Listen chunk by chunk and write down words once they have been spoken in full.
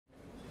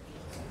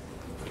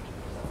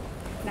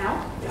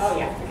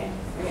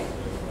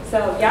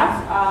So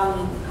yeah,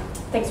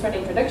 thanks for the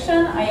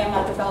introduction. I am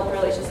a developer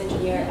relations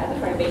engineer at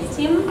the Firebase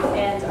team,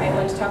 and I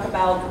want to talk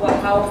about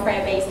how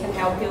Firebase can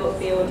help you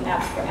build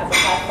apps for Apple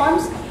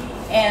platforms.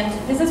 And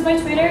this is my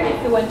Twitter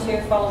if you want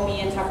to follow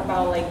me and talk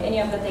about like any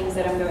of the things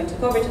that I'm going to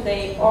cover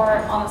today, or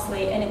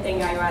honestly anything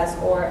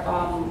iOS or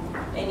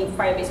any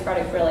Firebase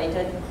product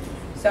related.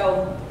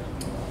 So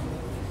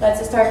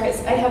let's start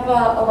with, I have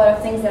a lot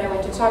of things that I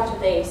want to talk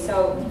today.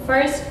 So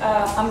first,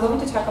 I'm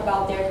going to talk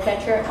about the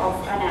architecture of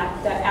an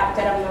app, the app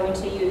that I'm going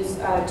to use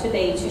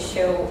today to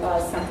show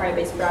some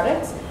Firebase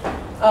products.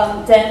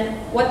 Then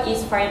what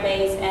is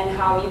Firebase and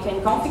how you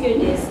can configure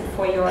this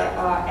for your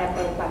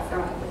Apple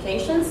platform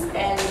applications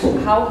and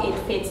how it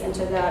fits into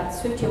the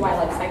SwiftUI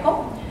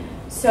lifecycle.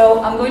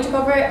 So I'm going to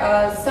cover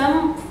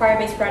some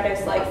Firebase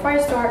products like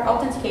Firestore,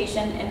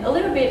 authentication, and a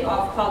little bit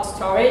of cloud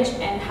storage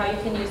and how you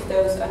can use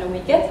those on a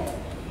widget.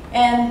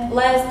 And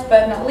last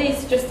but not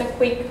least, just a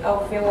quick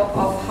overview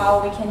of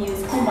how we can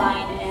use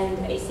combine and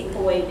async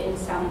await in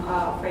some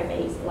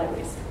Firebase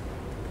libraries.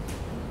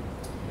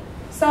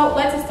 So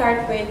let's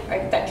start with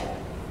architecture.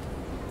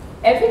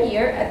 Every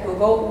year at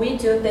Google, we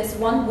do this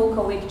one book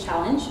a week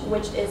challenge,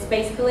 which is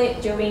basically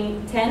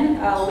during 10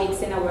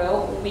 weeks in a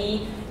row,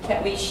 we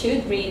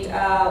should read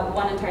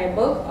one entire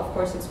book. Of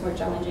course, it's more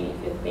challenging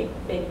if you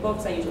pick big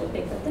books. I usually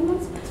pick 15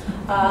 ones.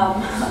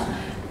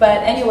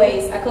 But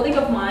anyways, a colleague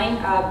of mine,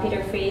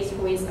 Peter Fries,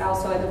 who is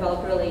also a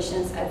developer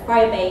relations at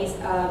Firebase,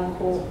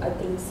 who I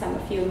think some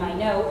of you might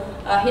know,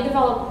 he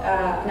developed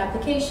an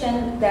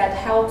application that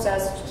helps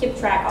us keep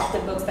track of the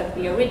books that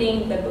we are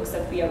reading, the books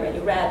that we already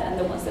read, and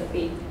the ones that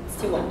we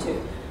still want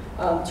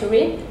to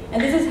read.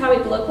 And this is how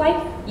it looks like.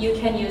 You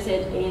can use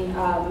it in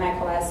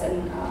macOS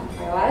and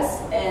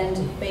iOS,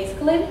 and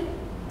basically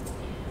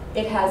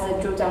it has a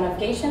drop-down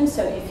navigation.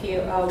 So if we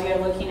are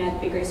looking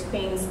at bigger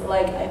screens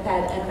like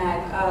iPad and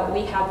Mac,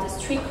 we have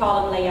this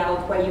three-column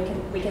layout where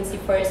we can see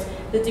first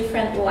the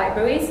different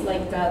libraries,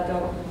 like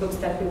the books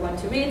that we want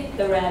to read,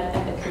 the read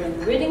and the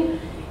current reading.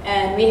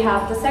 And we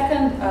have the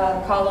second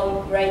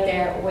column right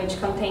there, which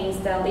contains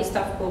the list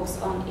of books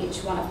on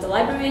each one of the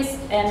libraries.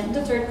 And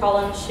the third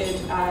column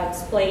should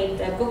display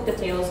the book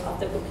details of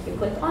the book you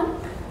click on.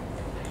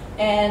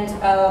 And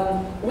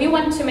we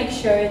want to make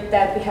sure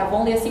that we have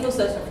only a single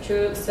source of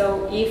truth.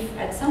 So if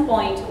at some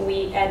point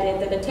we added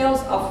the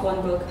details of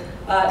one book,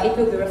 it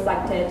will be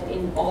reflected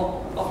in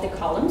all of the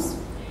columns.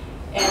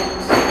 And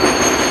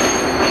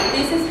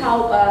this is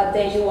how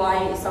the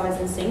UI is always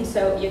in sync.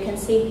 So you can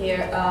see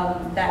here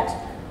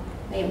that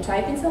I am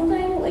typing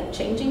something, like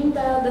changing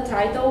the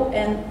title,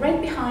 and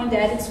right behind the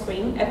edit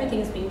screen, everything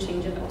is being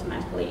changed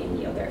automatically in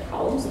the other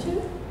columns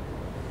too.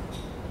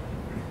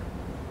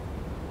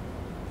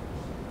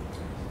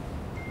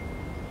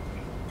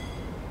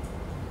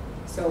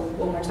 So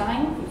one more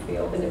time, if we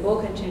open the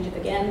book and change it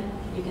again,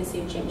 you can see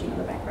it changing on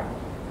the background.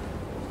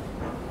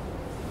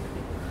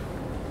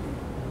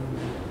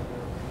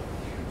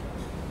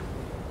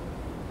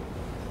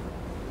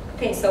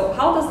 Okay, so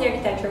how does the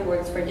architecture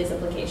work for this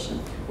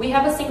application? We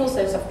have a single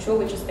source of truth,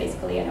 which is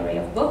basically an array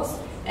of books,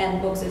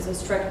 and books is a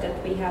struct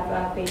that we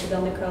have pasted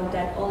on the code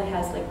that only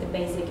has like the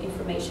basic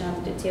information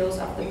of the details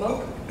of the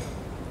book.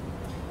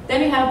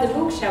 Then we have the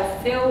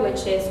bookshelf view,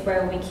 which is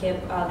where we keep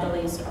the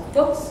list of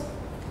books.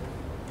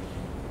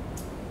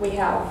 We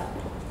have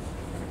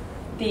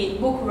the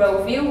book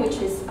row view, which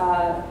is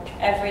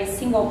every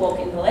single book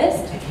in the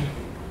list.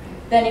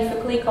 Then if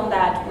we click on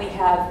that, we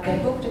have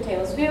the book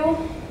details view.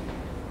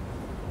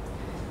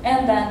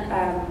 And then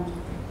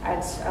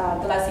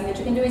the last thing that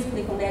you can do is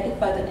click on the edit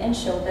button and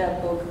show the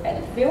book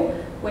edit view,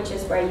 which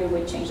is where you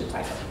would change the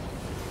title.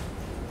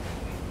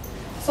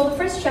 So the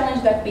first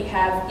challenge that we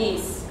have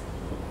is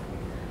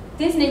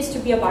this needs to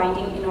be a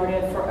binding in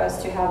order for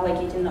us to have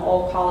like it in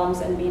all columns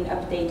and being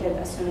updated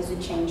as soon as you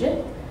change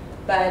it.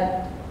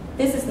 But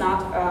this is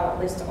not a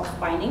list of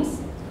bindings.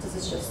 This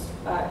is just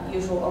a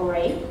usual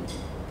array.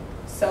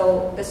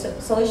 So the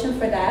solution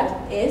for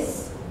that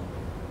is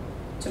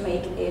to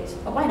make it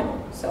a bindable.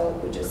 So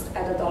we just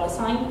add a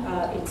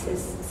 $. It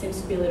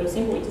seems to be a little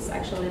simple. It is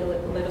actually a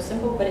little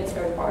simple, but it's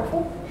very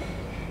powerful.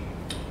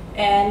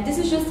 And this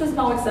is just a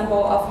small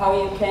example of how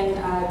you can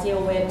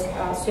deal with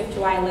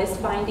SwiftUI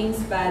list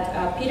bindings.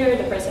 But Peter,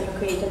 the person who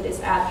created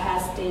this app,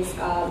 has this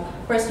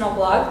personal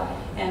blog.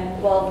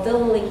 And well, the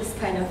link's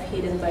kind of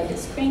hidden by the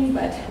screen,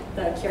 but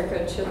the QR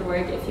code should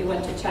work if you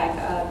want to check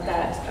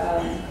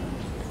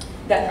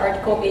that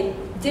article. It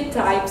deep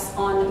dives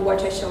on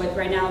what I show it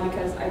right now,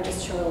 because I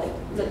just show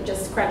like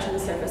just scratching the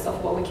surface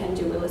of what we can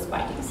do with list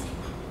bindings.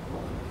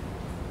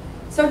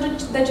 So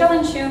the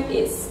challenge here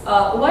is,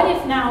 what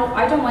if now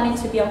I don't want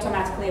it to be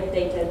automatically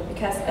updated?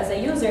 Because as a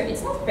user,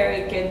 it's not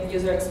very good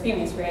user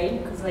experience,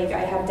 right? Because like I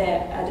have the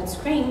edit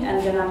screen,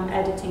 and then I'm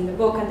editing the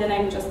book, and then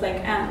I'm just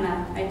like,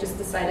 nah, I just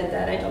decided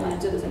that I don't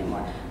want to do this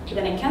anymore. But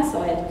then I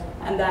cancel it,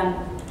 and then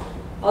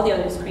all the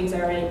other screens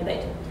are already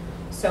updated.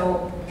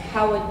 So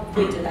how would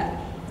we do that?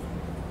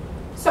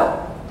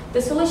 So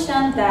the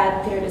solution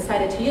that Peter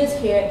decided to use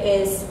here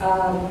is,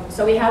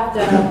 so we have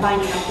the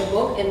binding of the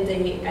book in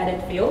the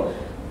edit view,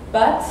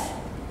 but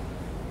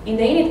In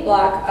the init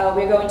block,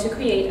 we're going to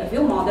create a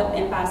view model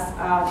and pass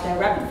the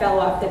wrapped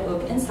value of the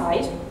book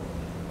inside.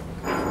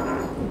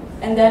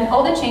 And then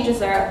all the changes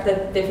that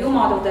the view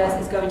model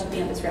does is going to be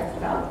in this wrapped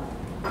value.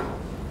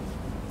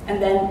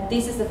 And then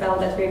this is the value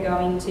that we're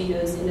going to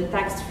use in the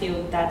text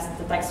field. That's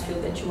the text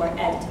field that you are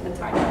adding to the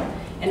title.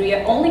 And we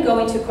are only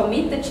going to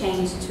commit the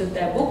change to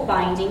the book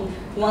binding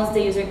once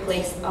the user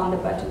clicks on the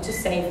button to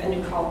save, and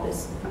we call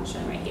this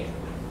function right here.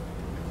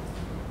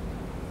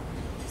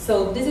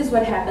 So this is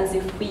what happens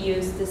if we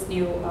use this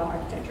new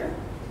architecture.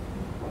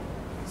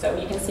 So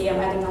you can see I'm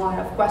adding a lot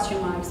of question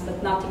marks,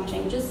 but nothing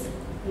changes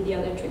in the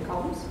other two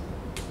columns.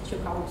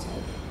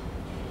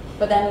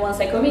 But then once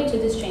I commit to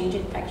this change,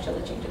 it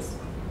actually changes.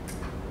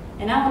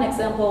 And now an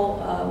example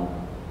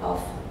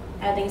of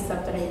adding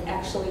stuff that I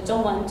actually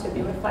don't want to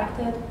be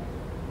reflected.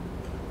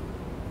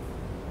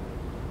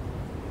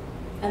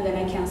 And then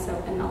I cancel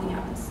and nothing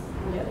happens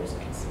on the other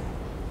screens.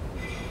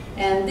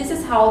 And this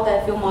is how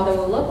the view model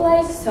will look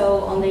like.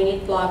 So on the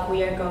init block,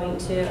 we are going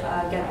to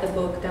get the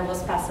book that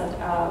was passed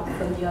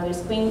from the other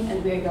screen,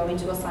 and we are going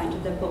to assign to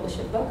the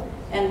published book.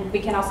 And we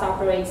can also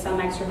operate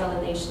some extra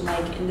validation,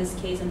 like in this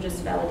case, I'm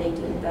just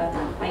validating the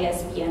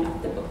ISBN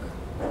of the book.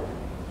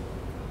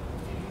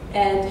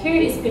 And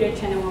here is Peter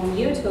channel on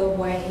YouTube,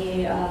 where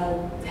he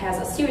has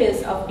a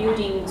series of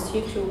building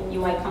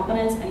SwiftUI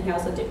components, and he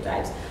also deep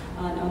dives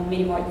on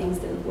many more things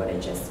than what I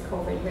just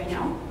covered right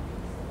now.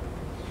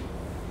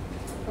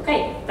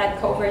 Okay,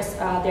 that covers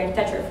the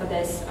architecture for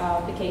this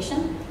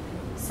application.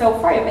 So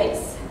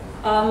Firebase.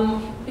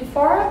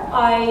 Before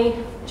I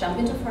jump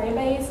into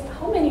Firebase,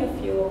 how many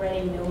of you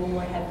already know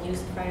or have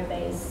used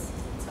Firebase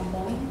at some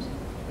point?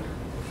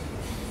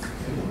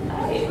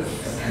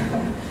 Nice.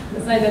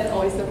 That's why that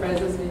always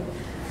surprises me.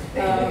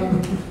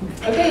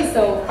 Okay,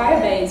 so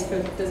Firebase, for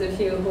those of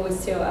you who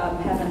still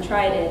haven't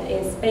tried it,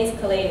 is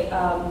basically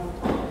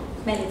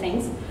many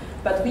things.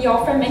 But we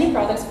offer many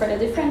products for the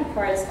different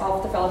parts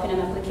of developing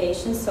an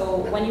application. So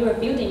when you are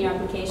building your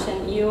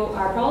application, you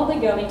are probably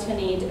going to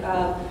need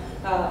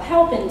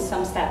help in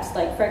some steps.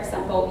 Like, for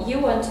example, you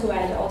want to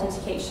add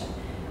authentication,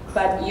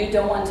 but you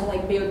don't want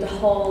to build the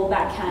whole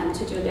backend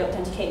to do the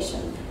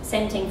authentication.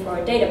 Same thing for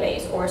a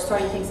database or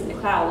storing things in the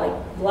cloud,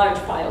 like large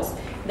files.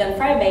 Then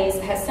Firebase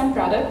has some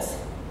products,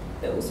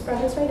 those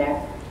products right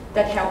there,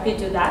 that help you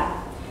do that.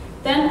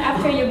 Then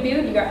after you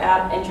build your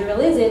app and you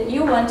release it,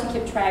 you want to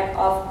keep track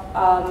of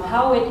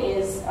how it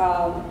is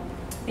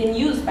being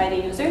used by the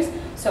users.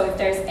 So if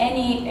there's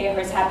any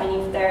errors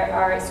happening, if there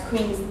are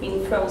screens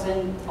being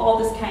frozen, all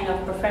this kind of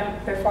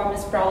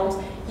performance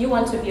problems, you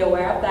want to be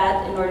aware of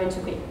that in order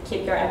to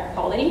keep your app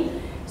quality.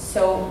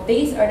 So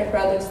these are the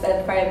products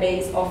that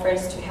Firebase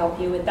offers to help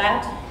you with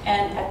that.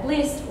 And at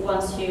least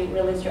once you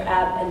release your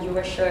app and you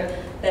are sure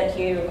that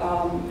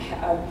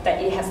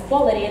that it has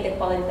quality, the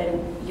quality that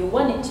you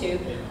want it to,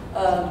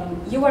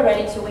 you are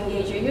ready to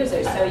engage your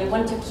users. So you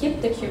want to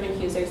keep the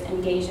current users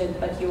engaged,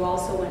 but you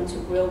also want to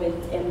grow it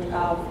and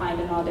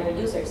find another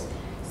users.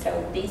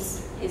 So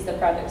this is the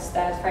products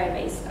that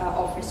Firebase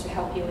offers to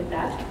help you with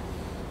that.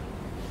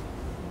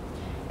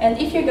 And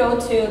if you go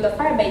to the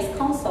Firebase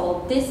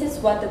console, this is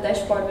what the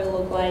dashboard will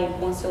look like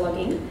once you log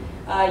in.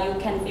 You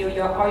can view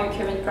all your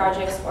current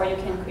projects, or you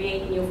can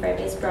create new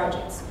Firebase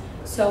projects.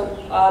 So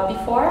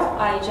before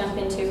I jump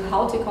into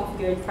how to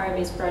configure a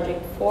Firebase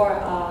project for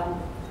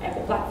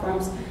Apple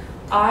platforms,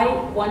 I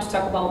want to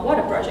talk about what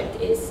a project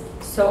is.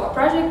 So a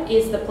project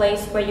is the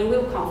place where you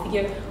will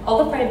configure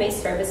all the Firebase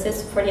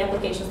services for the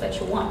applications that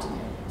you want.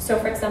 So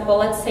for example,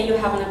 let's say you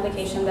have an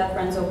application that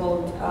runs on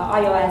both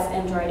iOS,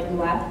 Android, and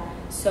web.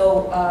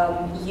 So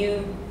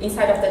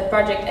inside of that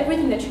project,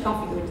 everything that you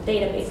configure, the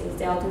databases,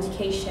 the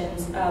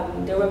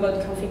authentications, the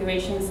remote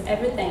configurations,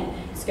 everything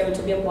is going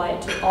to be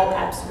applied to all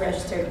apps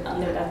registered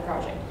under that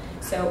project.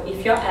 So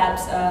if your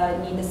apps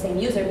need the same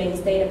user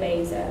base,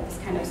 database, this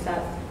kind of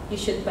stuff, you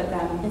should put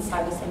them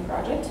inside the same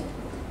project.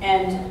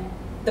 And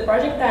the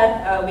project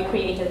that we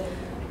created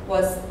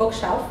was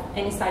Bookshelf,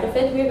 and inside of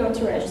it, we are going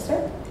to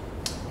register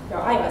your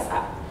iOS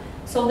app.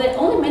 So the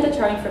only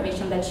mandatory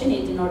information that you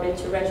need in order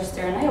to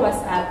register an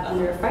iOS app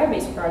under a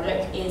Firebase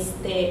project is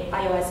the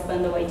iOS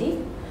bundle ID.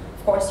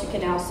 Of course, you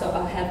can also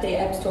have the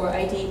App Store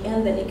ID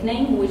and the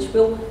nickname, which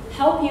will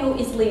help you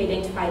easily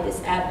identify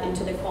this app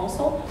into the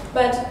console.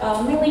 But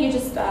mainly, you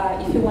just,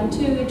 if you want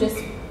to, you just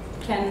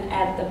can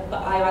add the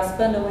iOS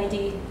bundle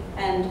ID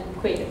and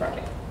create a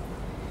project.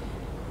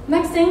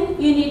 Next thing,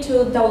 you need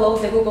to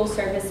download the Google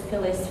Service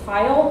plist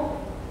file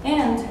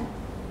and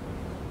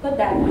put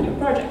that on your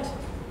project.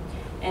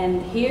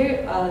 And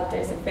here,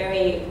 there's a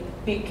very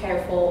big,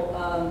 careful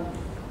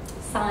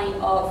sign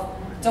of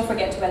don't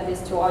forget to add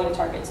this to all your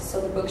targets. So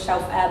the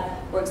Bookshelf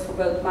app works for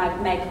both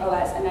Mac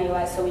OS and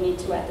iOS, so we need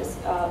to add this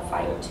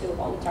file to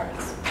all the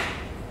targets.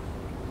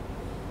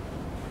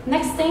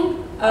 Next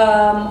thing,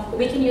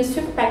 we can use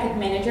Swift Package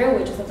Manager,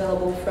 which is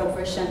available from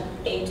version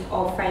 8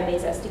 of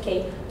Firebase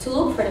SDK, to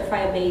look for the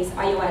Firebase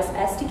iOS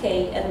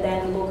SDK and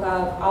then look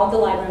up all the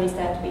libraries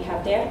that we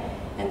have there,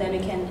 and then we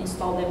can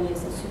install them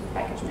using Swift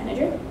Package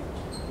Manager. And then we can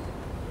use Swift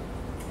Package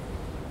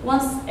Manager to look for the Firebase iOS SDK and then look up all the libraries that we have there, and then we can install them using Swift Package Manager.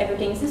 Once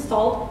everything is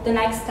installed, the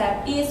next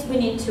step is we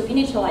need to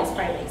initialize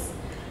Firebase.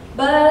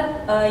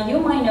 But you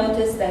might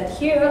notice that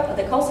here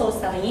the console is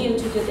telling you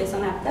to do this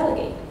on app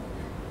delegate.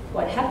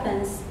 What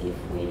happens if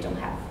we don't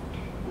have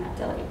an app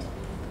delegate?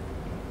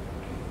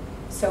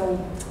 So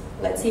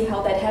let's see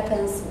how that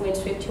happens with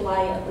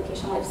SwiftUI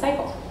application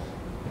lifecycle.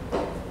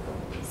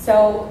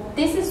 So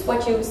this is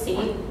what you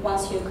see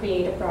once you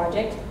create a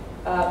project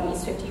with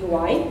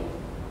SwiftUI.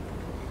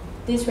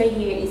 This right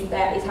here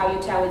is how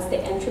you tell it's the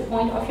entry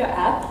point of your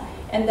app.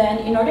 And then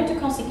in order to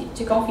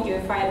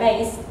configure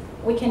Firebase,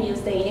 we can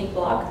use the init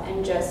block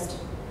and just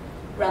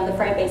run the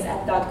Firebase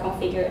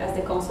app.configure as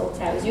the console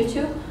tells you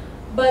to.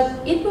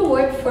 But it will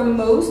work for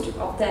most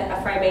of the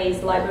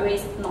Firebase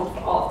libraries, not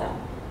for all of them.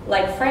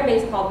 Like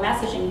Firebase Cloud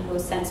Messaging, who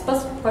sends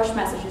push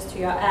messages to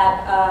your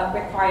app,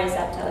 requires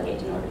app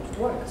delegate in order to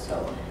work.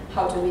 So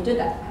how do we do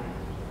that?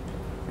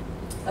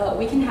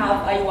 We can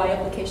have a UI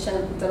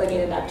application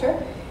delegate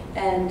adapter,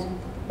 and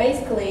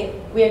basically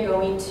we are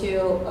going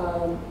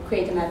to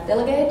create an app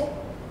delegate,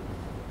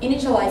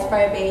 initialize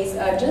Firebase.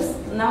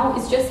 Now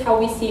it's just how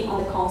we see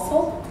on the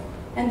console,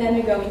 and then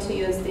we're going to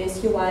use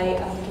this UI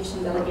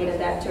application delegate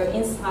adapter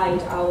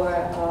inside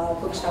our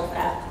bookshelf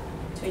app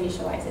to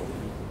initialize it.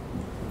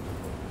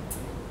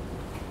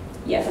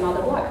 Yet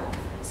another block.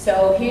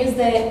 So here's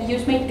the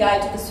ultimate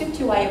guide to the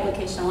SwiftUI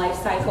application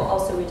lifecycle,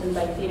 also written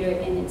by Peter,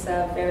 and it's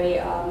a very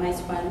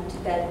nice one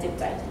that deep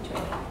dives into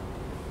it.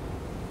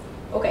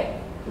 Okay,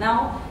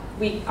 now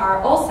we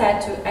are all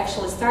set to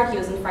actually start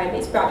using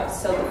Firebase products.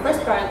 So the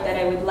first product that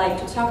I would like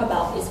to talk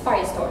about is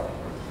Firestore.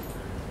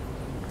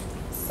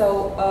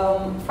 So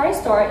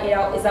Firestore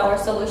is our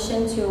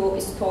solution to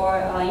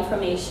store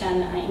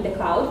information in the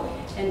cloud.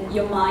 And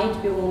you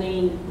might be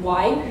wondering,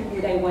 why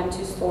would I want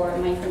to store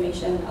my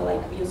information,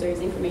 like users'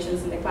 information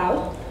in the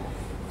cloud?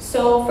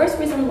 So first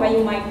reason why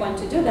you might want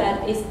to do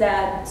that is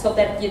that so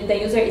that the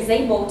user is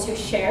able to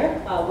share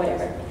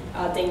whatever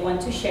they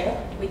want to share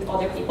with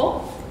other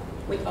people,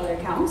 with other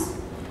accounts,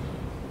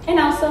 and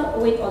also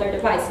with other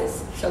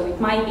devices. So it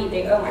might be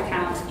their own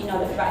account in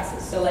other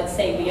devices. So let's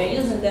say we are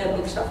using the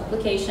bookshelf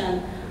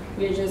application,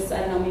 we're just, I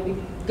don't know, maybe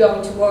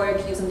going to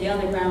work using the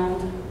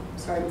underground.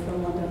 Sorry,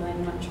 from London,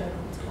 I'm not sure.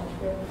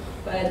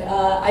 But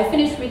I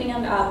finished reading a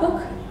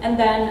book, and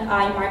then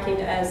I mark it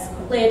as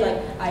complete. Like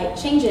I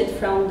change it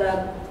from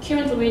the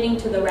currently reading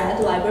to the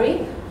read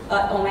library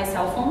on my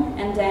cell phone,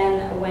 and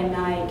then when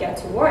I get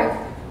to work,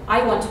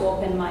 I want to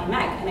open my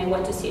Mac and I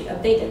want to see it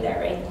updated there,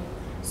 right?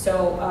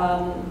 So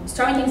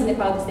storing things in the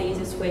cloud is the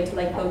easiest way to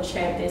like both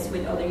share this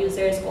with other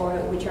users or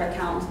with your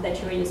account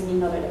that you're using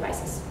in other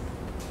devices.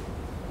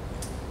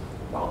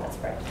 Wow, that's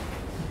bright.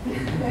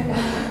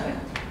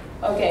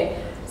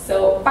 Okay.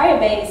 So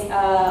Firebase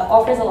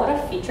offers a lot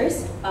of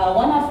features.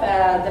 One of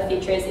the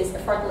features is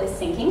effortless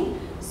syncing.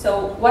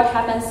 So what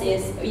happens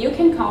is you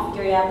can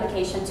configure your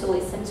application to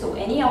listen to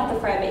any of the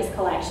Firebase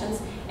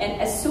collections,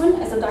 and as soon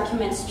as the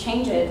documents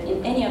change it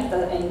in any of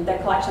the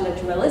collection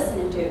that you are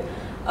listening to,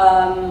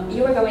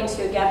 you are going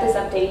to get this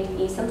update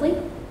instantly.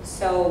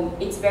 So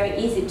it's very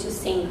easy to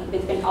sync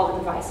between all the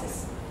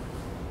devices.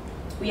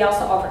 We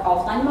also offer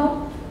offline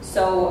mode.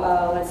 So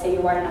let's say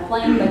you are on a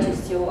plane, but you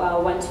still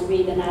want to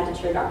read and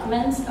edit your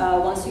documents.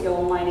 Once you go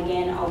online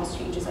again, all these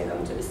changes are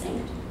going to be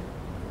synced.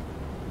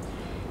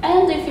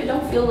 And if you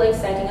don't feel like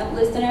setting up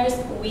listeners,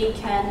 we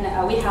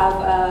have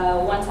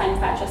one-time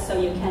patches, so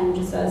you can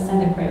just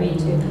send a query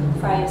to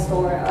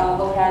Firestore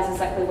who has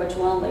exactly what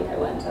you want. Like I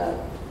want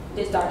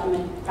this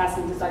document,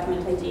 passing this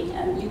document ID,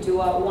 and you do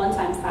a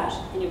one-time patch,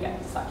 and you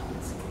get these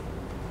documents.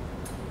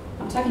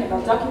 I'm talking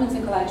about documents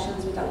and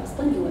collections without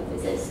explaining what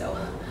this is. So.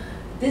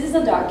 This is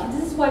a document.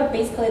 This is what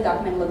basically a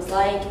document looks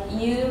like.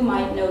 You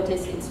might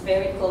notice it's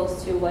very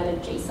close to what a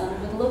JSON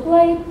would look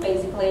like.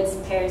 Basically, it's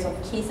pairs of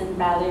keys and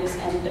values,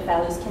 and the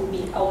values can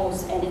be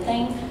almost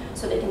anything.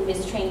 So they can be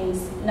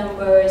strings,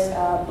 numbers,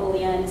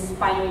 booleans,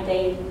 binary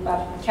data.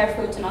 But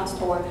careful to not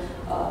store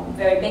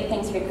very big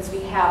things here, because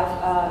we have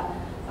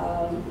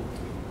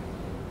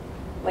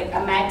like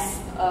a max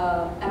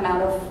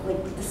amount of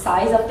like the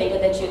size of data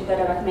that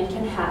a document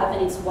can have,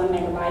 and it's 1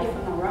 megabyte if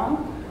I'm not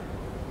wrong.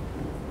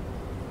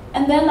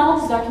 And then all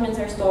these documents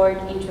are stored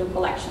into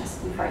collections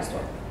in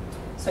Firestore.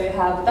 So you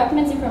have the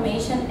documents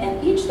information,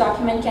 and each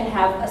document can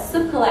have a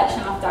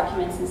sub-collection of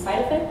documents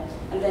inside of it.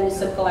 And then the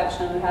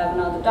sub-collection will have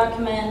another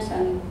document,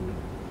 and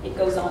it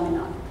goes on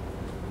and on.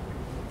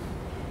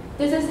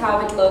 This is how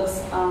it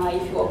looks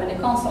if you open the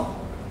console.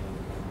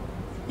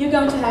 You're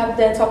going to have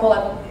the top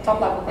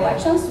level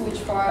collections, which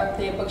for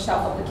the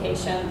bookshelf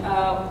application.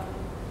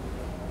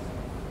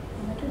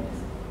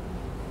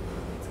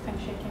 It's kind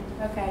of shaking.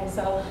 Okay,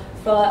 so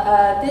for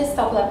the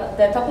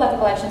top level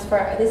collections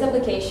for this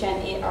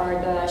application are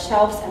the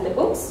shelves and the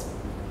books.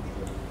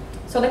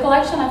 So the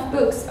collection of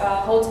books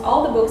holds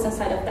all the books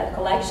inside of that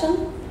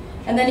collection.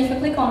 And then if you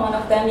click on one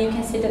of them, you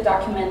can see the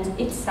document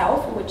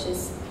itself, which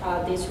is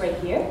this right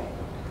here.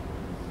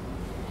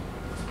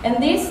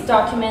 And this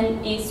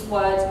document is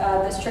what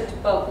the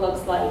strict book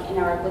looks like in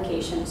our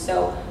application.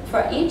 So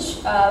for each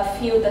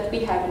field that we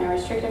have in our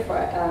restrictor,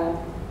 for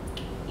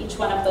each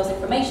one of those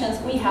informations,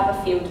 we have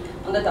a field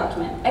on the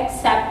document,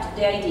 except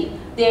the ID.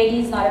 The ID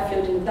is not a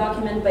field in the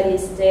document, but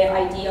it's the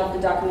ID of the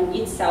document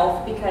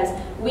itself, because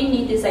we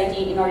need this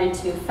ID in order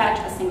to fetch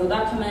a single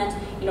document,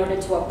 in order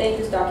to update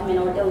this document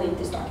or delete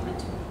this document.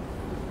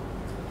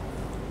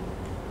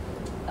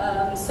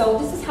 So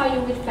this is how you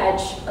would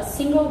fetch a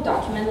single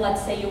document.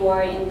 Let's say you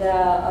are in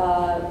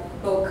the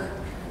book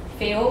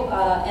field,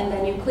 and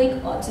then you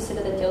click to see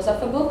the details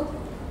of a book.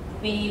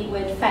 We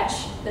would fetch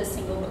the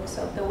single book.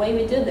 So the way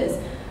we do this,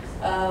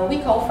 we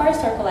call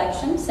Firestore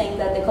collection, saying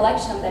that the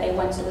collection that I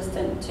want to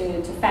listen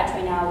to fetch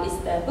right now is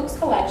the books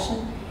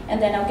collection,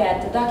 and then I'll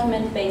get the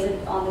document based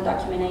on the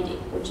document ID,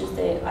 which is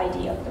the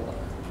ID of the book.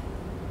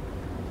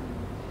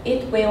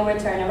 It will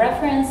return a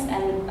reference,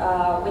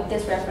 and with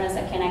this reference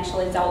I can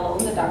actually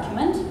download the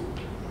document.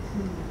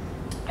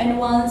 And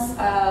once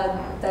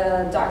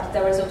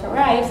the result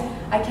arrives,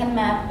 I can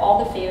map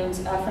all the fields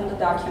from the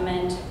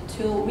document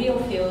to real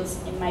fields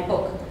in my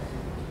book.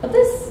 But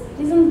this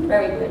isn't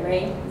very good,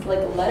 right? It's like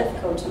a lot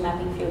of code to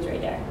mapping fields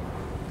right there.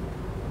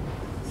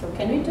 So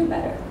can we do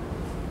better?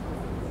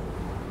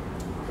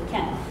 We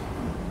can.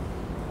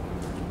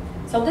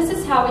 So this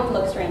is how it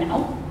looks right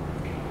now.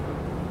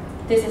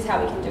 This is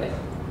how we can do it.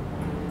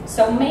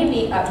 So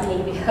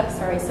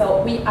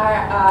so we are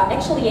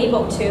actually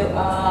able to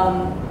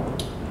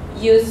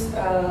use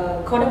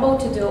Codable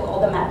to do all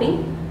the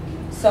mapping.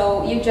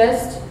 So you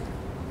just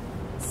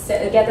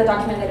get the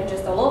document that you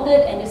just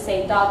downloaded, and you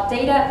say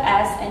 .data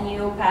as, and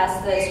you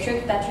pass the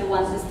string that you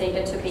want this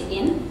data to be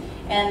in,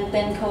 and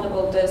then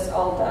Codable does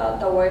all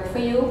the work for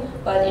you.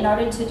 But in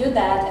order to do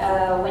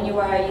that, when you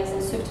are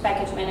using Swift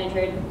Package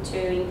Manager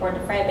to import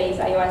the Firebase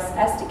iOS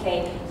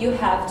SDK, you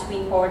have to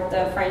import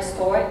the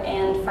Firestore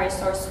and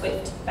Firestore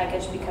Swift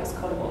package, because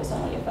Codable is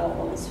only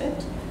available in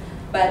Swift.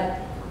 But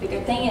the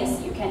good thing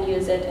is you can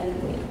use it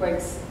and it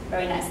works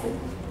very nicely.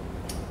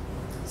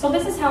 So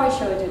this is how I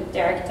showed you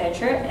the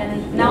architecture,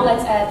 and now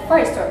let's add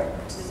Firestore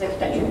to this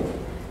architecture.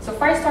 So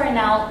Firestore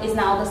now is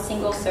the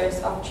single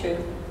source of truth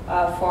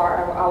for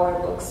our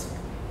books.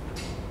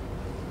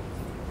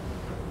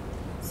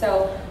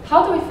 So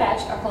how do we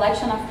fetch a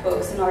collection of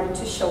books in order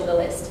to show the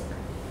list?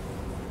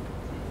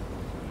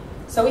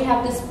 So we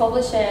have this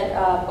published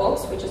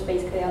books, which is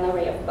basically an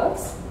array of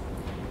books,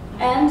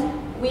 and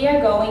we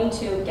are going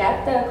to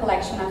get the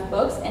collection of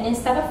books, and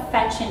instead of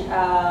fetching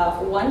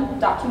one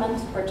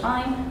document per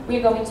time,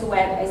 we're going to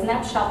add a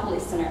snapshot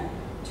listener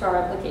to our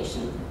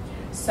application.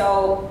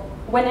 So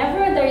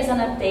whenever there is an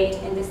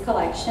update in this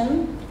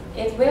collection,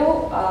 it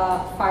will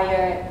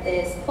fire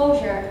this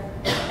closure,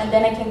 and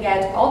then I can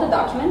get all the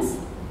documents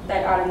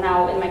that are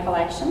now in my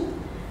collection.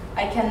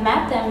 I can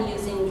map them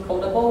using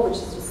Codable, which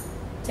just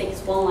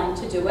takes one line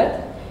to do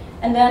it.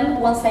 And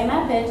then once I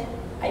map it,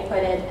 I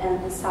put it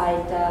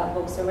inside the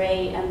books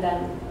array, and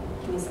then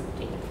give me some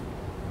data.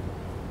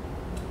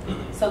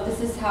 So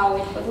this is how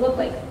it would look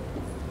like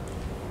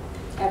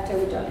after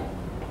we've done it.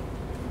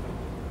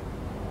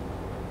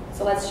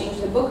 So let's change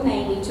the book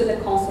name into the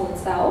console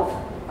itself.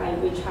 I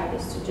will try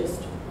this to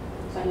just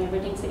put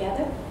everything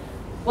together.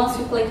 Once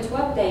you click to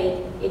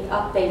update, it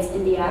updates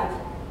in the app.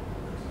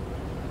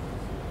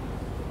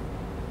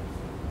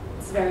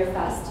 It's very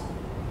fast.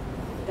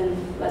 Then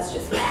let's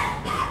just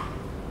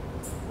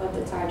let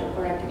the title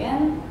correct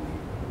again.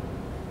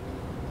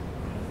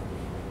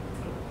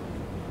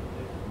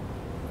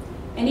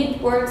 And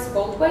it works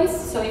both ways.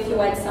 So if you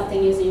add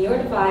something using your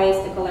device,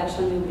 the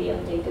collection will be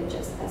updated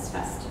just as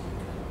fast.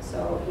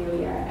 So here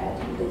we are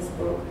adding this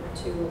book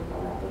to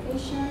our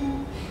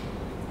application.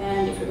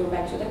 And if we go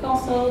back to the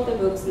console, the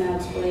book's now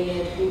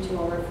displayed into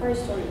our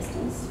Firestore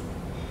instance.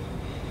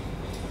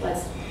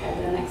 Let's add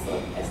an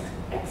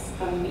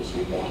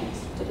exclamation point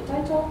to the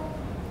title.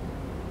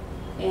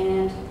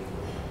 And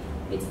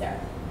it's there.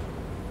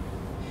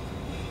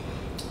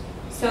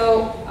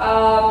 So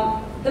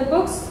the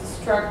book's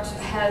struct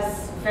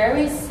has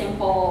very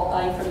simple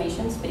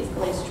information,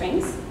 basically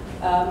strings,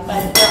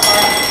 but there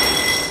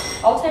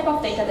are all type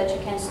of data that you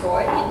can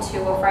store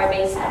into a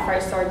Firebase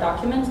Firestore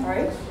document,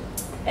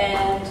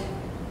 and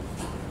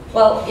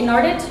well, in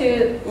order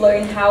to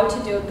learn how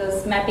to do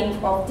this mapping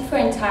of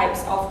different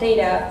types of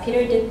data,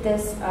 Peter did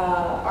this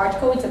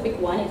article. It's a big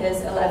one. It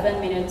is 11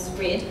 minutes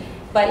read,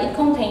 but it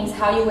contains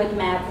how you would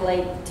map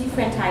like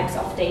different types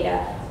of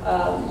data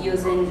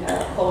using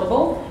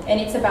Codable, and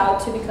it's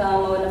about to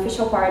become an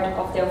official part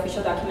of the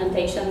official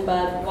documentation.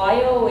 But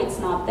while it's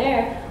not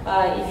there,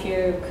 if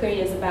you're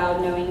curious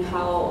about knowing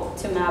how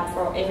to map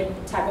for every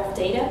type of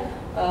data,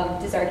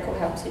 this article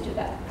helps you do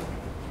that.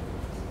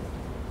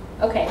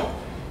 Okay,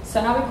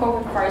 so now we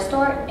covered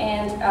Firestore,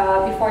 and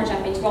before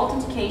jumping to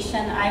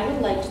authentication, I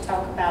would like to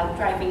talk about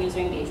driving user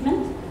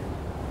engagement.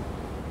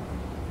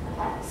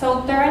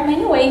 So there are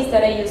many ways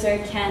that a user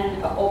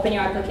can open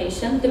your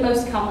application. The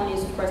most common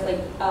is, of course, like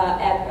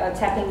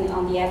tapping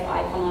on the app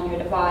icon on your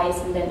device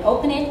and then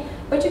open it.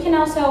 But you can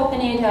also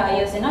open it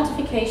using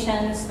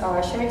notifications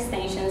or share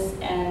extensions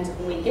and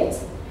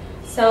widgets.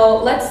 So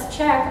let's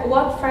check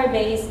what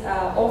Firebase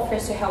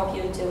offers to help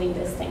you doing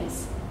these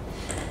things.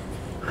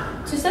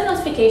 To send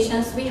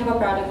notifications, we have a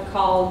product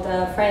called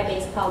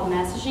Firebase Cloud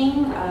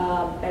Messaging,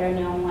 better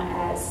known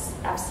as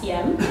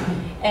FCM,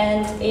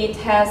 and it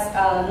has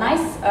a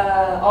nice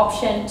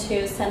option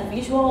to send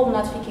visual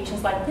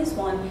notifications like this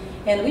one.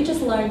 And we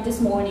just learned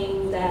this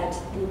morning that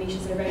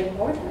animations are very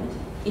important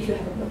if you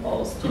have a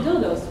proposal to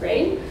do those,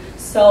 right?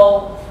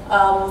 So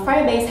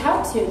Firebase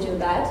helps you do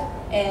that,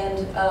 and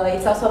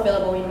it's also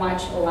available in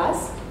March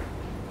OS.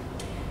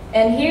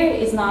 And here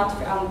is not,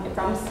 I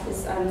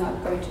promise I'm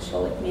not going to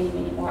show like many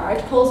more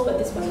articles, but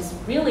this one is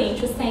really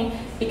interesting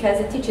because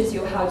it teaches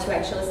you how to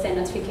actually send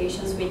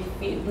notifications with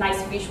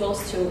nice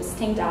visuals to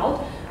stand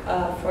out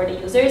for the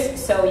users.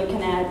 So you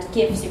can add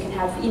GIFs, you can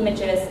have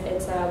images.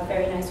 It's a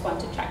very nice one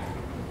to check.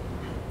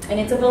 And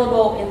it's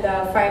available in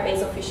the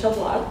Firebase official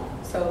blog.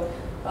 So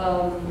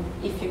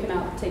if you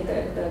cannot take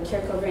the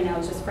QR code right now,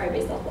 it's just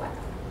firebase.blog.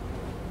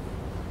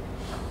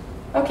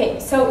 Okay,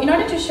 so in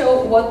order to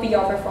show what we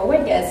offer for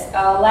widgets,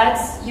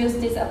 let's use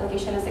this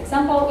application as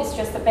example. It's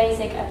just a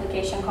basic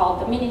application called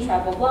the Mini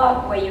Travel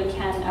Blog, where you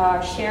can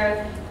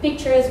share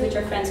pictures with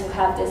your friends who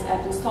have this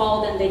app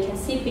installed, and they can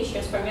see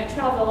pictures from your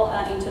travel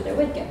into their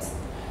widgets.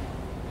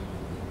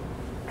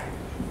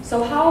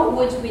 So how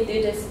would we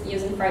do this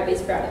using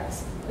Firebase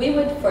products? We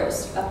would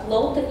first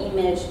upload the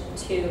image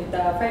to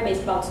the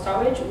Firebase Cloud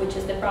Storage, which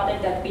is the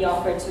product that we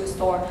offer to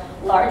store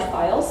large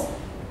files.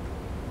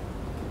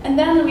 And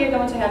then we are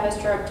going to have a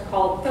struct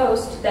called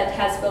post that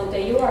has both the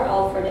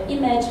URL for the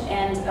image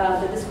and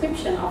the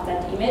description of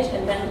that image,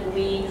 and then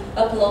we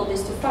upload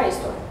this to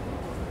Firestore.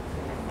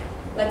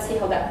 Let's see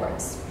how that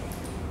works.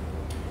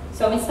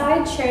 So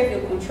inside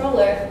ShareView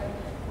controller,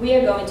 we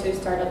are going to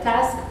start a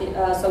task,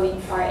 so we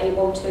are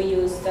able to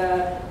use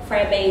the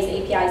Firebase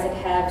APIs that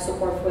have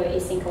support for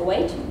async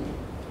await.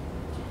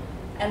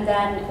 And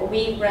then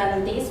we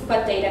run this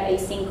put data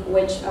async,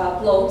 which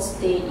uploads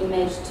the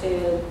image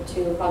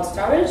to cloud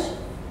storage.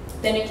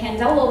 Then you can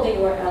download the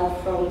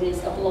URL from this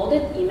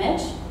uploaded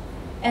image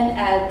and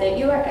add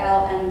the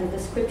URL and the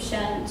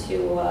description to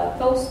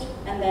post,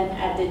 and then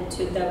add it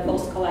to the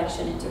post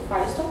collection into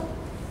Firestore.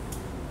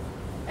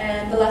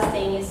 And the last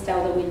thing is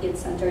tell the widget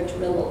center to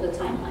reload the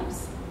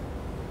timelines.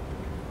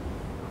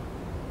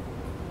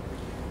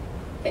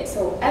 Okay,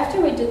 so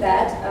after we do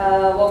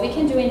that, what we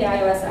can do in the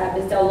iOS app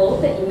is download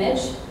the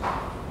image,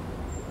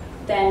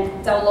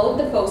 then download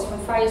the post from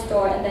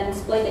Firestore, and then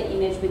display the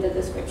image with the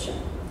description.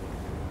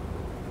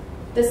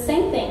 The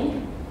same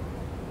thing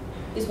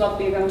is what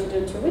we're going to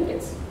do to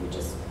widgets. We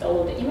just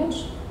download the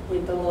image, we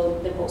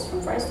download the post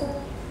from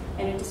Firestore,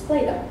 and we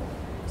display them.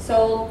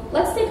 So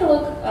let's take a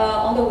look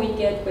on the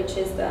widget, which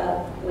is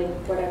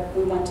what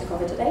we want to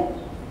cover today.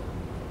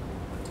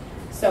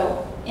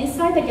 So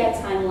inside the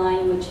get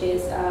timeline, which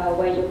is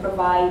where you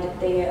provide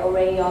the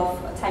array of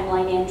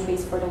timeline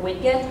entries for the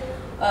widget,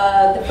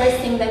 the first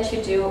thing that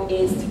you do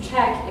is to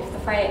check if the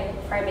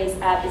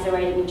Firebase app is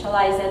already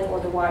initialized, or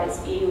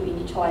otherwise you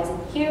initialize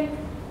it here.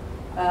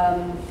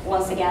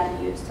 Once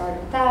again, you start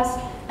the task,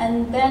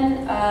 and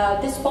then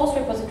this post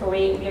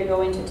repository, we are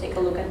going to take a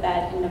look at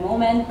that in a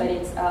moment, but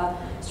it's a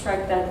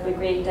struct that we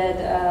created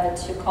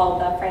to call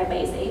the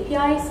Firebase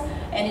APIs,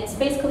 and it's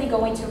basically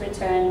going to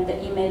return the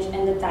image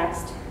and the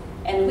text.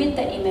 And with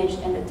the image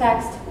and the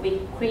text, we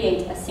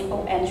create a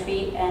simple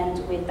entry,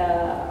 and with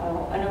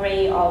an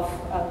array of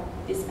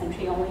this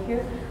entry over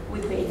here, we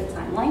create a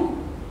timeline.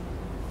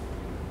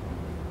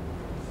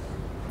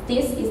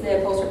 This is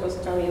the post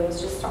repository I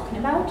was just talking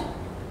about.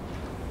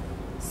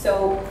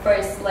 So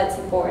first, let's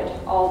import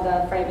all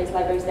the Firebase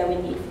libraries that we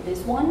need for this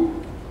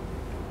one.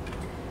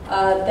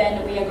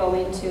 Then we are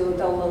going to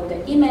download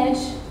the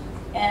image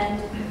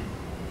and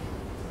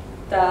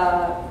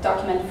the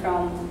document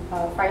from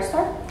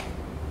Firestore.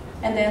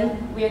 And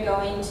then we are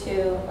going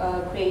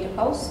to create a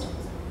post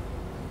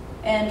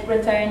and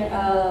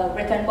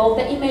return both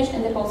the image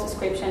and the post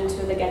description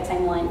to the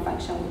getTimeline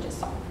function we just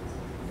saw.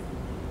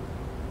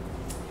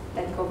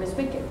 That covers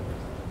widget.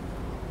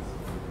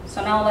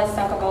 So now let's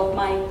talk about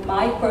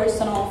my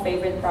personal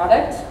favorite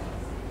product,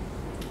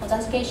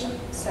 authentication.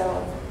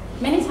 So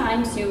many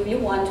times you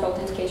want to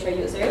authenticate your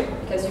user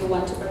because you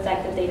want to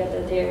protect the data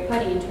that they're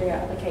putting into your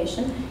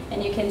application,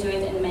 and you can do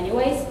it in many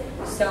ways.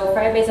 So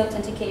Firebase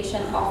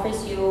authentication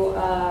offers you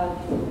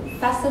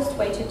fastest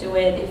way to do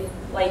it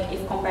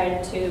if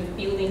compared to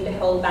building the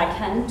whole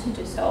backend to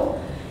do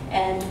so.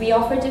 And we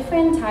offer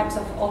different types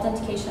of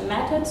authentication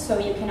methods, so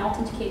you can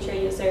authenticate your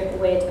user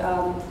with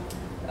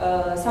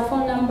cell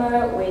phone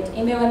number, with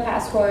email and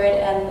password,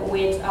 and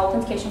with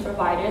authentication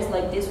providers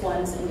like these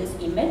ones in this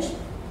image.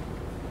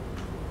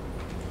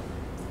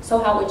 So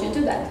how would you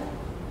do that?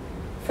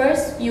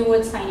 First, you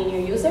would sign in your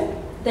user,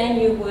 then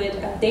you would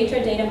update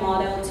your data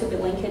model to be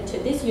linked to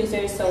this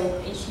user,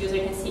 so each user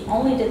can see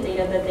only the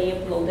data that they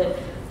uploaded,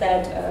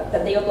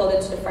 that they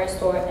uploaded to the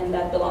Firestore and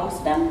that belongs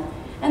to them.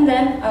 And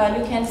then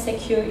you can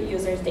secure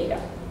users'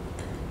 data.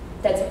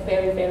 That's a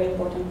very, very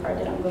important part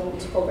that I'm going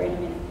to cover in a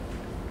minute.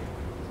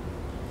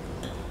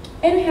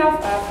 And we have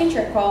a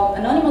feature called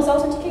anonymous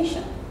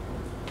authentication.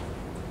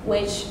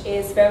 which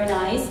is very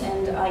nice,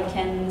 and I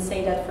can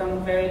say that from a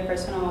very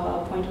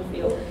personal point of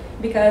view,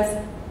 because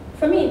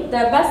for me,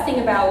 the best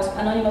thing about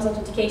anonymous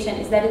authentication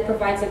is that it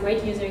provides a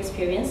great user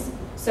experience.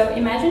 So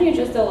imagine you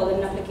just downloaded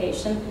an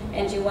application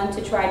and you want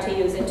to try to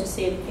use it to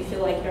see if you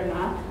like it or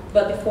not,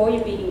 but before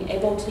you being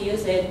able to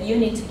use it, you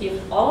need to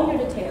give all your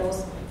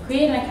details,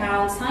 create an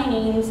account, sign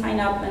in, sign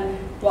up, and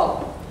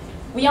well,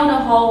 we all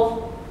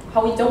know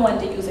how we don't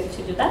want the user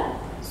to do that.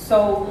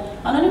 So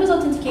anonymous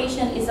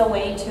authentication is a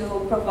way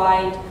to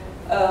provide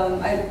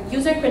a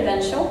user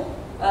credential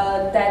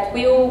that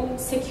will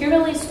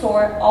securely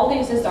store all the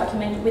user's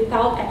documents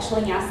without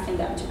actually asking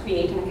them to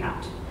create an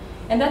account.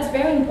 And that's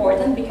very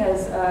important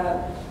because,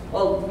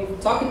 well, we've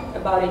talked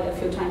about it a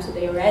few times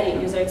today already.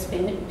 User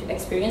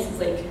experience is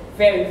like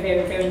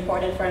very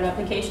important for an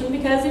application,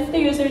 because if the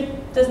user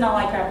does not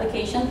like our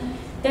application,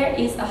 there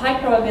is a high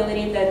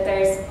probability that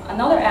there's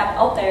another app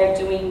out there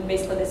doing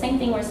basically the same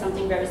thing or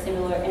something very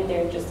similar, and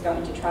they're just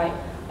going to try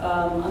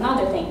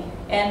another thing.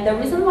 And the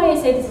reason why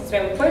I say this is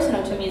very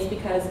personal to me is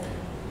because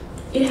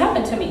it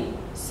happened to me.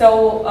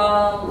 So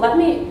let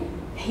me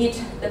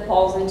hit the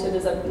pause into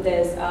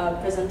this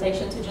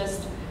presentation to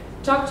just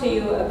talk to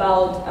you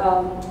about,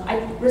 I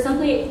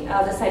recently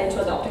decided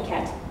to adopt a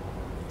cat.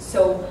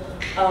 So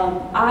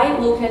I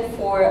looked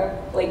for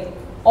like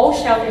all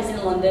shelters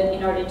in London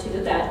in order to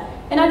do that.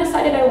 And I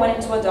decided I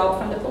wanted to adopt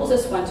from the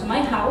closest one to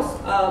my house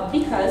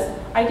because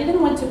I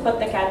didn't want to put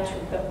the cat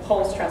through the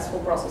whole stressful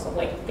process of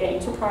like getting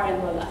to car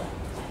and blah blah.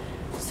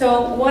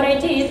 So what I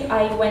did,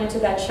 I went to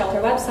that shelter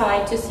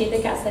website to see the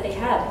cats that they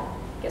had.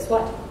 Guess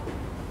what?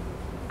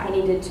 I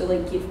needed to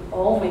like give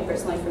all my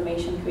personal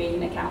information, create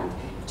an account,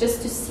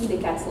 just to see the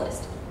cats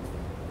list.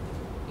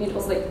 It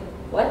was like,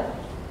 what?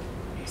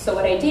 So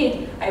what I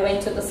did, I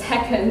went to the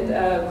second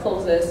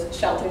closest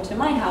shelter to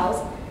my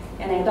house,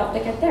 and I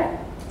adopted a cat there.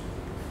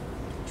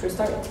 True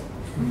story.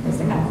 There's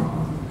the cat.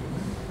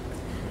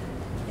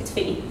 It's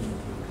Figgy.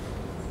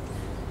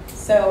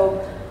 So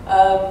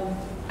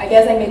I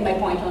guess I made my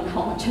point on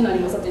how much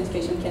anonymous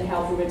authentication can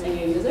help you retain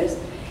your users.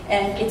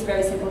 And it's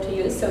very simple to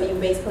use. So you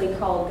basically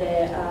call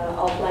the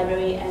auth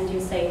library and you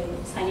say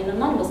sign in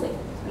anonymously.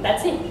 And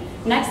that's it.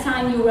 Next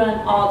time you run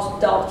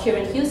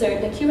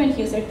auth.currentUser, the current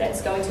user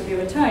that's going to be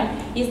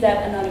returned is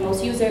that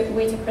anonymous user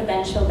with a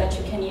credential that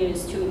you can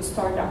use to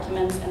store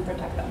documents and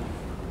protect them.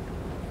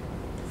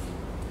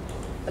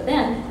 But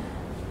then,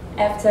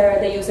 after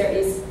the user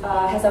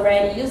has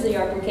already used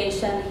your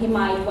application, he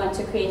might want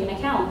to create an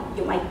account.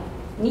 You might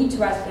need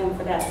to ask him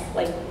for that.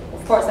 Like,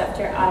 of course,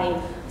 after I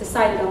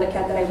decided on the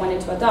cat that I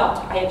wanted to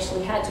adopt, I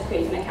actually had to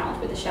create an account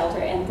with the shelter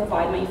and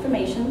provide my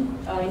information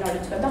in order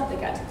to adopt the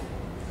cat.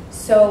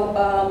 So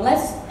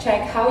let's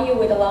check how you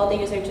would allow the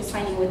user to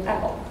sign in with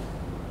Apple.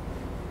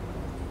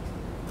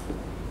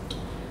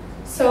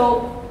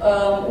 So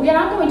we are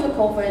not going to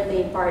cover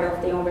the part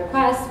of the on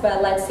request,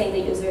 but let's say the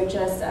user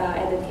just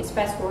added his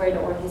password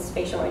or his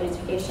facial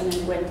identification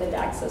and granted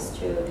access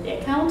to the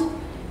account.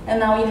 And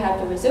now you have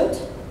the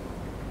result.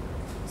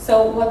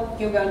 So what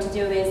you're going to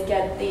do is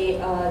get the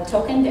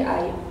token, the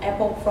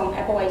from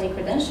Apple ID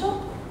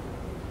credential,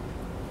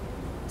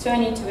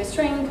 turn it to a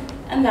string,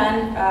 and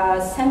then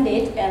send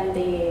it and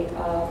the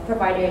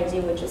provider ID,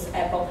 which is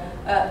Apple,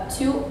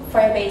 to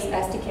Firebase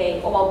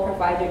SDK OAuth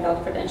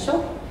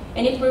provider.credential.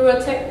 And it will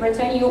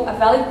return you a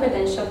valid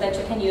credential that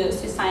you can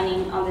use to sign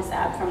in on this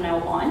app from now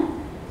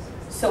on.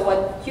 So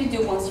what you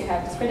do once you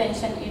have this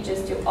credential, you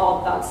just do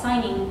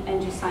auth.signing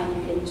and you sign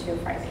it into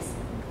Firebase.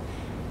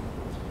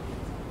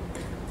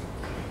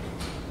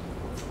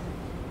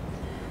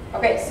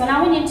 Okay, so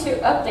now we need to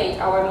update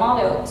our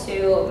model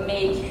to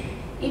make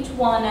each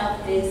one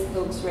of these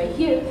loops right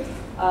here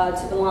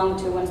to belong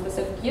to one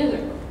specific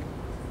user.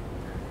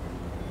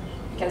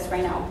 Because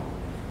right now,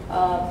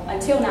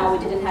 until now,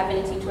 we didn't have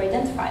anything to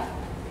identify.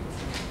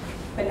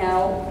 But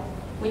now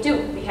we do.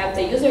 We have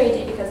the user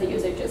ID because the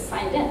user just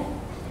signed in.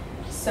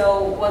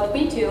 So what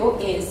we do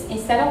is,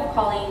 instead of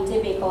calling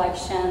DB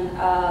collection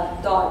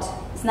dot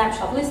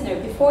snapshot listener,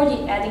 before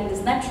adding the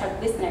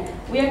snapshot listener,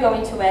 we are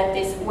going to add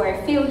this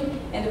where field,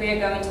 and we are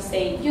going to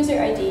say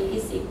user ID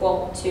is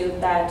equal to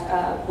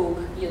that book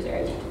user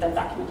ID, that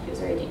document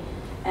user ID.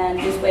 And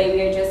this way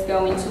we are just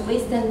going to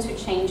listen to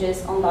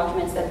changes on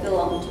documents that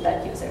belong to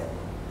that user.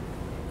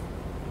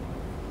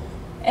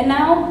 And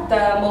now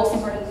the most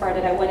important part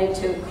that I wanted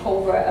to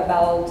cover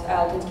about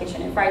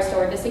authentication in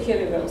Firestore, the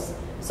security rules.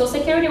 So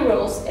security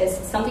rules is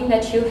something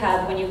that you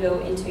have when you go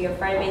into your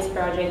Firebase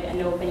project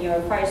and open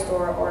your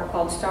Firestore or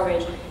cloud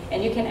storage,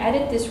 and you can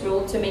edit this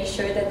rule to make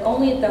sure that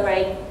only the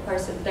right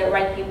person, the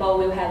right people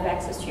will have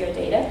access to your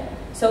data.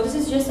 So this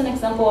is just an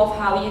example of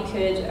how you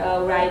could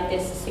write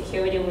these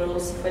security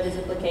rules for this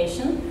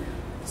application.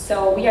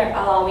 So we are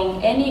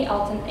allowing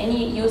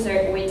any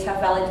user with a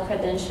valid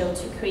credential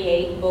to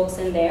create books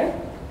in there.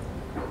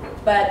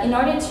 But in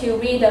order to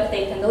read,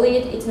 update, and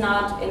delete, it's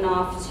not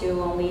enough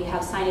to only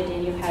have signed it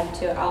in. You have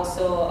to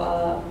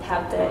also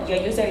have your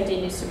user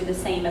ID needs to be the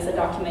same as the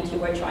document you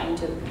were trying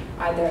to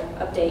either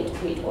update,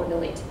 read, or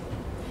delete.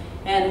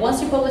 And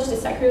once you publish the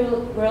secure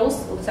rules,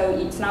 so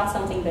it's not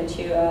something that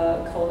you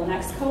call on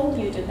Xcode,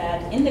 you do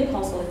that in the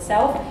console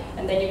itself,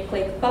 and then you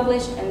click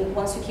publish, and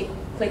once you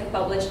click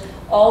publish,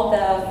 all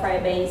the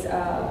Firebase,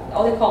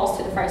 all the calls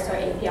to the Firestore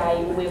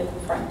API will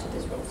conform to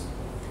these rules.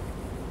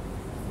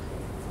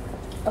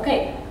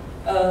 Okay,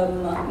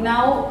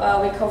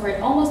 now we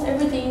covered almost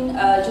everything.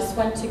 Just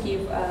want to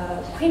give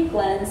a quick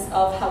glance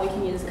of how we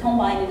can use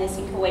combine and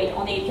async await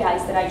on the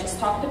APIs that I just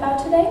talked about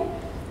today.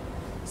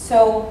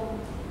 So,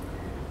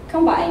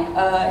 combine.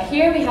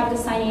 Here we have the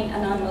signing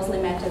anonymously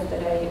method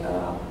that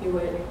you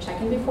were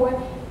checking before,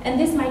 and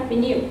this might be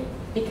new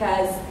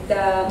because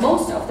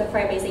most of the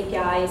Firebase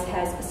APIs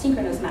has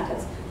asynchronous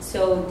methods,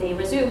 so the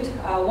result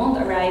won't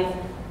arrive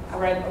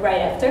right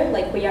after.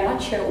 Like, we are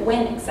not sure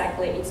when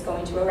exactly it's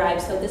going to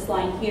arrive, so this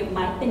line here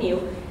might be new,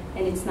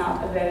 and it's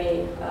not a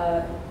very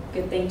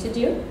good thing to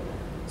do.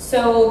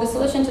 So the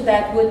solution to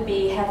that would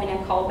be having a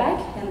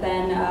callback and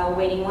then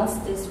waiting once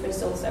this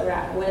result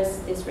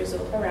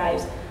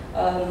arrives.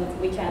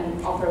 We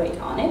can operate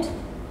on it.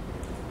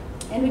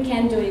 And we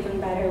can do even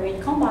better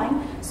with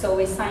combine. So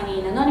we sign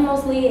in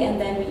anonymously, and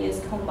then we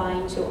use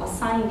combine to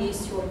assign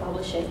this to a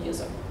published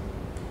user.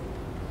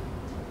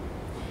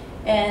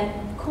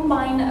 And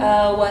combine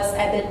was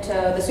added,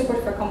 the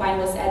support for combine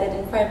was added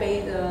in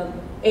Firebase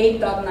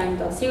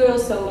 8.9.0,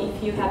 so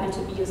if you happen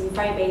to be using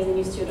Firebase and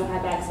you still don't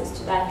have access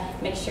to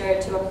that, make sure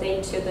to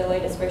update to the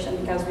latest version,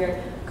 because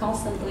we're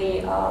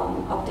constantly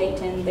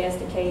updating the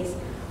SDKs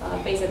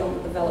based on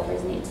the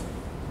developer's needs.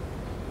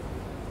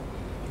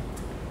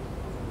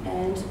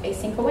 And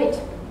async await.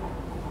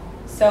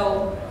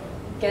 So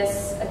I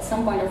guess at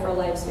some point of our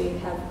lives we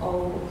have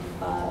all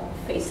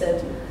faced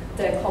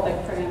the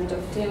callback parameter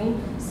of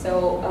Doom.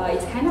 So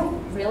it's kind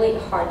of really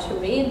hard to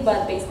read,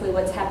 but basically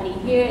what's happening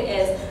here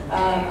is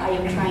I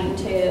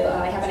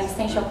have an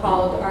extension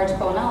called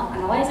article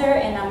analyzer,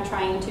 and I'm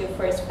trying to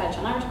first fetch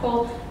an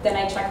article, then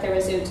I check the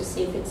result to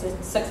see if it's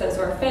a success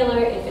or a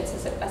failure. If it's a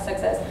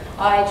success,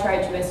 I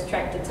try to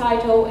extract the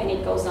title, and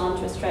it goes on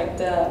to extract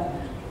the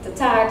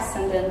text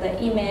and then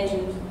the image,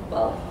 and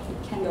well,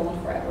 it can go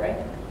on forever, right?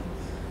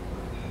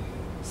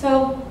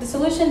 So the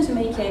solution to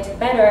make it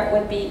better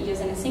would be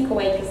using async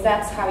await, because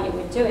that's how you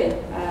would do it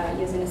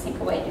using async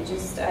await. You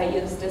just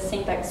use the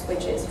syntax,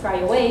 which is try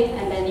await,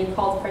 and then you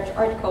call the fetch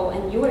article,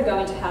 and you are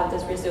going to have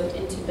this result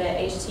into the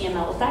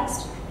HTML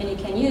text, and you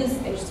can use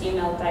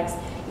HTML text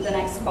in the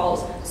next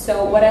calls.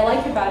 So what I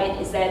like about it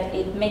is that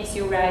it makes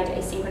you write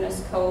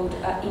asynchronous code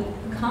in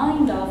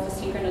kind of a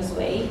synchronous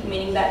way,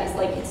 meaning that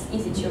it's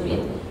easy to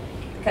read.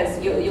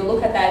 Because you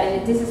look at that,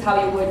 and this is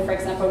how you would, for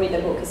example, read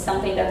a book. It's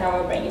something that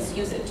our brain is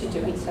used to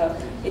doing, so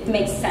it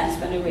makes sense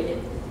when you read it.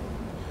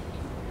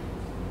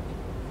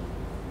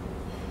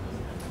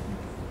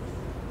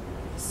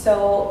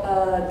 So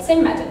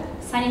same method,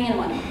 signing in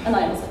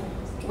anonymously.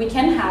 We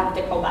can have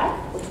the callback,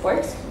 which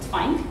works, it's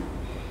fine,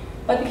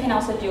 but we can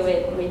also do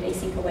it with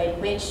async await,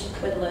 which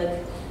would look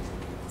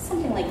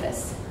something like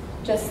this.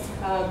 Just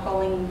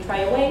calling try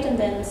await and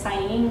then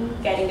signing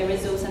in, getting the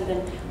results, and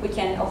then we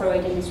can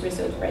operate in this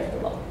result right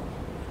below.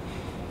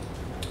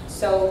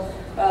 So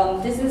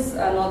this is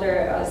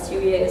another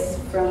series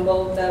from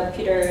both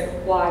Peter's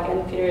blog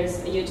and Peter's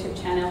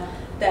YouTube channel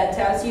that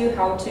tells you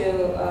how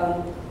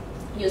to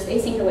use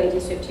async await in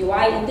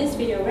SwiftUI. In this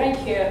video right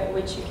here,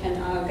 which you can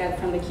get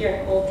from the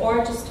QR code,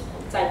 or just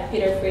type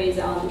Peter Freeze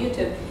on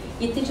YouTube,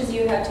 it teaches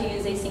you how to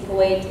use async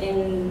await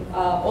in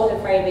all the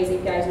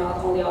Firebase APIs, not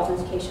only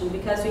authentication,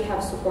 because we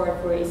have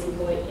support for async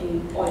await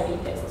in other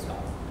APIs as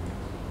well.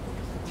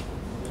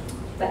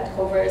 That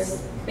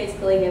covers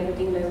basically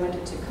everything that I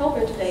wanted to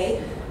cover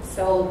today.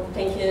 So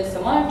thank you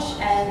so much.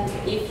 And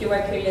if you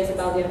are curious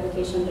about the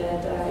application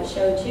that I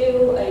showed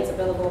you, it's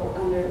available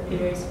under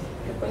Peter's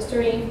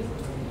repository.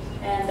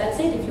 And that's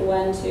it. If you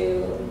want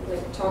to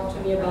talk to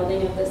me about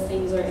any of those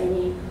things or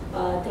any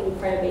thing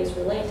Firebase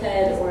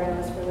related or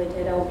else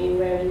related, I'll be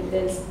wearing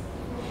this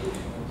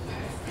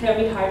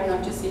very hard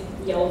not to see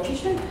yellow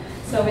t-shirt,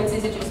 so it's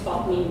easy to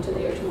spot me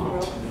today or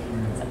tomorrow.